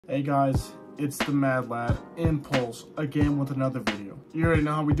Hey guys, it's the Mad Lad, Impulse, again with another video. You already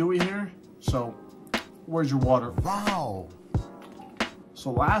know how we do it here, so where's your water? Wow. So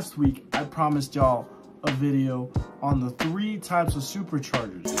last week, I promised y'all a video on the 3 types of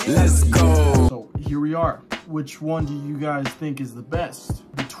superchargers. Let's go. So here we are. Which one do you guys think is the best?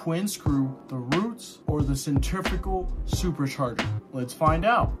 The twin screw, the roots, or the centrifugal supercharger? Let's find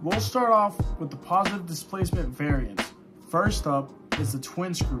out. We'll start off with the positive displacement variants. First up is the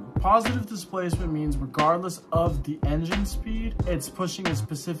twin screw. Positive displacement means regardless of the engine speed, it's pushing a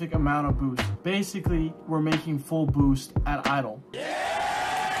specific amount of boost. Basically, we're making full boost at idle.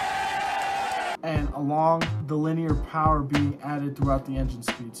 And along the linear power being added throughout the engine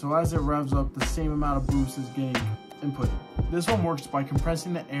speed. So as it revs up, the same amount of boost is getting inputted. This one works by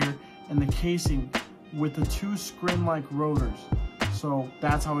compressing the air in the casing with the 2 scrim-like rotors. So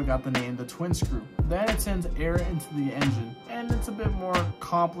that's how we got the name, the twin screw. Then it sends air into the engine, and it's a bit more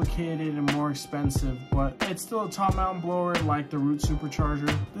complicated and more expensive, but it's still a top mountain blower like the root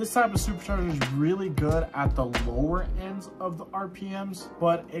supercharger. This type of supercharger is really good at the lower ends of the RPMs,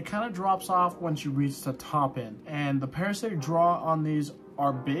 but it kind of drops off once you reach the top end. And the parasitic draw on these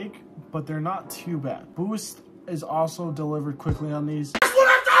are big, but they're not too bad. Boost is also delivered quickly on these.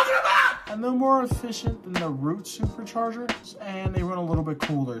 And they're more efficient than the root supercharger, and they run a little bit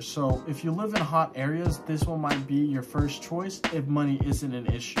cooler. So if you live in hot areas, this one might be your first choice if money isn't an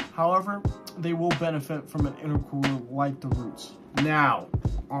issue. However, they will benefit from an intercooler like the roots. Now,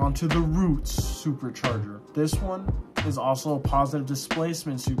 onto the roots supercharger. This one is also a positive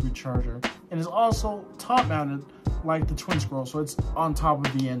displacement supercharger and is also top mounted like the twin scroll, so it's on top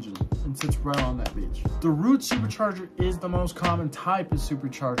of the engine and sits right on that bitch. The root supercharger is the most common type of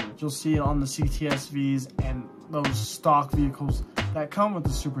supercharger. You'll see it on the CTSVs and those stock vehicles that come with the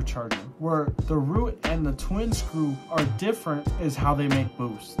supercharger. Where the root and the twin screw are different is how they make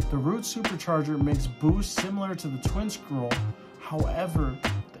boost. The root supercharger makes boost similar to the twin screw. However,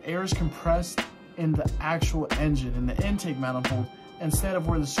 the air is compressed in the actual engine, in the intake manifold, instead of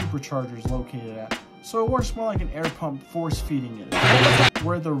where the supercharger is located at. So it works more like an air pump force feeding it.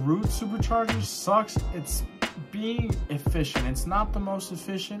 Where the root supercharger sucks, it's being efficient. It's not the most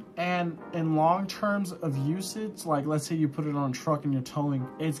efficient, and in long terms of usage, like let's say you put it on a truck and you're towing,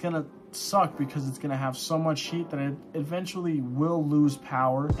 it's gonna suck because it's gonna have so much heat that it eventually will lose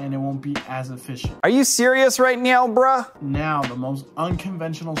power and it won't be as efficient. Are you serious right now, bruh? Now, the most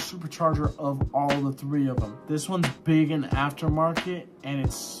unconventional supercharger of all the 3 of them. This one's big in aftermarket and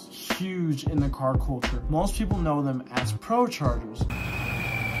it's huge in the car culture. Most people know them as Pro Chargers.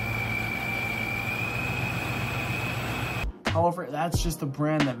 However, that's just the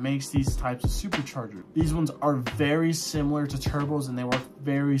brand that makes these types of superchargers. These ones are very similar to turbos and they work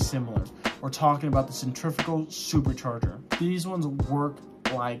very similar. We're talking about the centrifugal supercharger. These ones work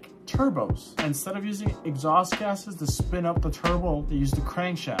like turbos. Instead of using exhaust gases to spin up the turbo, they use the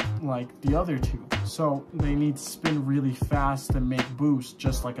crankshaft like the other 2. So they need to spin really fast and make boost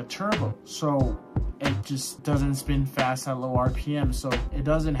just like a turbo. So it just doesn't spin fast at low RPM. So it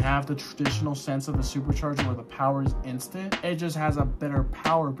doesn't have the traditional sense of a supercharger where the power is instant. It just has a better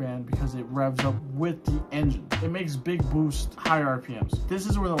power band because it revs up with the engine. It makes big boost, high RPMs. This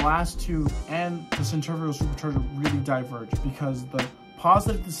is where the last 2 and the centrifugal supercharger really diverge, because the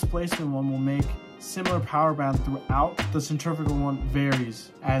positive displacement one will make similar power band throughout. The centrifugal one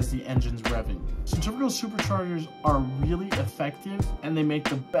varies as the engine's revving. Centrifugal superchargers are really effective and they make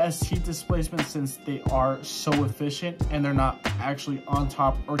the best heat displacement since they are so efficient and they're not actually on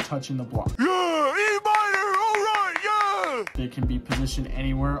top or touching the block. Yeah, E-miner, alright, yeah! They can be positioned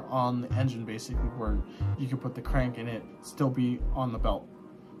anywhere on the engine basically, where you can put the crank in it, still be on the belt.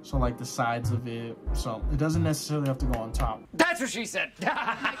 So like the sides of it, so it doesn't necessarily have to go on top. That's what she said!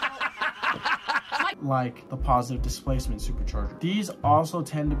 Like the positive displacement supercharger. These also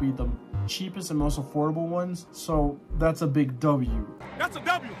tend to be the cheapest and most affordable ones, so that's a big W. That's a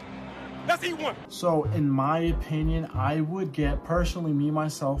W. That's E1. So in my opinion, I would get, personally me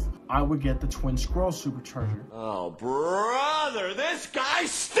myself, I would get the twin scroll supercharger. Oh, brother, this guy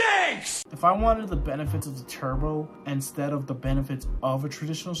stinks! If I wanted the benefits of the turbo instead of the benefits of a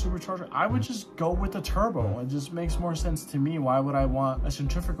traditional supercharger, I would just go with the turbo. It just makes more sense to me. Why would I want a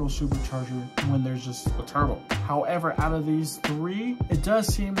centrifugal supercharger when there's just a turbo? However, out of these 3, it does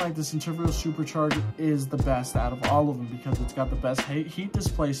seem like the centrifugal supercharger is the best out of all of them because it's got the best heat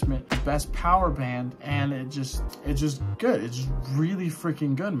displacement, the best power band, and it's just good. It's really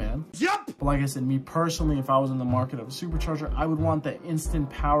freaking good, man. Yep. But like I said, me personally, if I was in the market of a supercharger, I would want the instant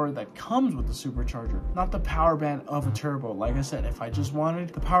power that comes with the supercharger, not the power band of a turbo. Like I said, if I just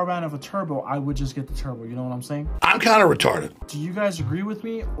wanted the power band of a turbo, I would just get the turbo. You know what I'm saying? I'm kind of retarded. Do you guys agree with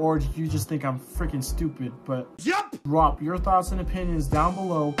me, or do you just think I'm freaking stupid? But Yep. drop your thoughts and opinions down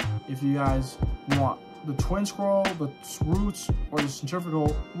below if you guys want the twin scroll, the roots, or the centrifugal.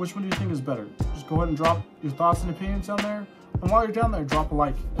 Which one do you think is better? Just go ahead and drop your thoughts and opinions down there. And while you're down there, drop a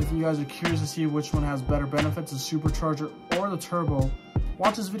like. If you guys are curious to see which one has better benefits, the supercharger or the turbo,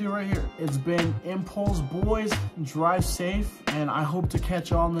 watch this video right here. It's been Impulse Boys. Drive safe, and I hope to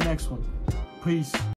catch you on the next one. Peace.